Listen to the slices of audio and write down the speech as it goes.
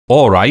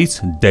Alright,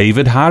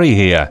 David Harry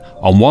here.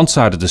 On one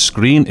side of the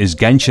screen is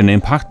Genshin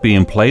Impact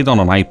being played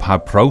on an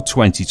iPad Pro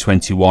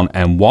 2021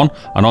 M1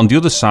 and on the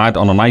other side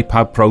on an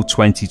iPad Pro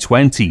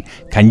 2020.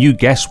 Can you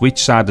guess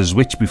which side is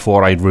which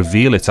before I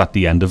reveal it at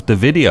the end of the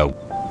video?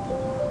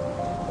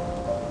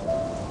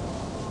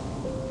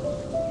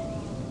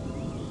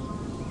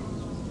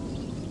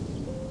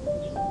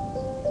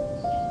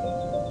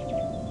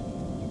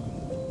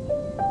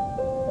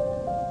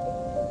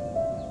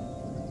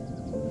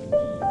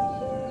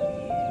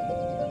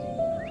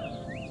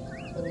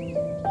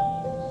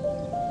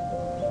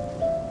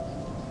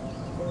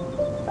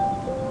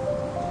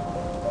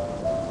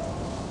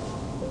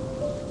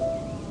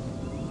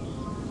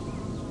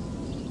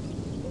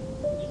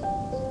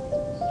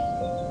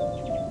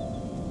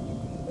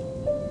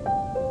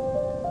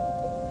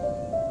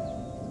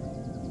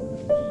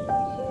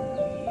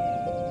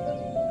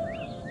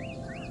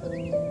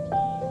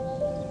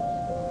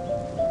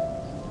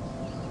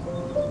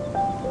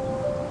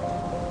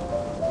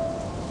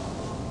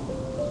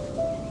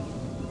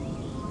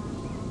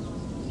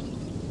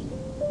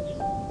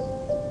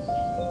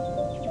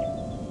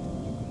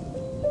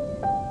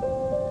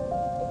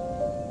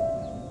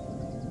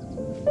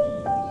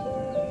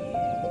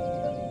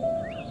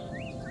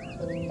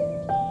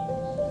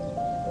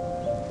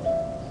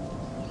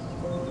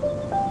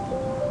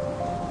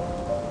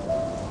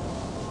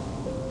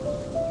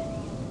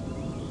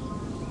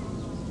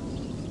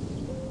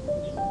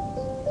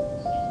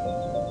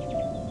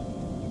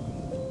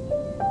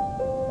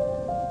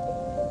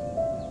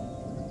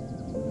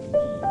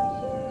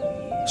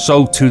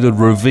 So to the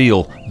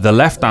reveal, the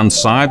left hand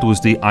side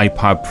was the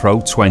iPad Pro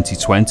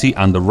 2020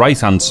 and the right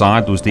hand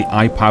side was the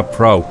iPad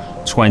Pro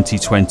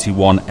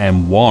 2021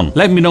 M1.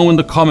 Let me know in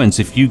the comments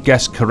if you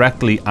guessed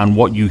correctly and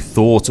what you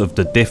thought of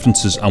the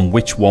differences and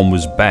which one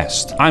was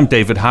best. I'm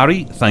David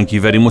Harry, thank you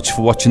very much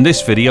for watching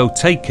this video,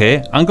 take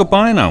care and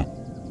goodbye now.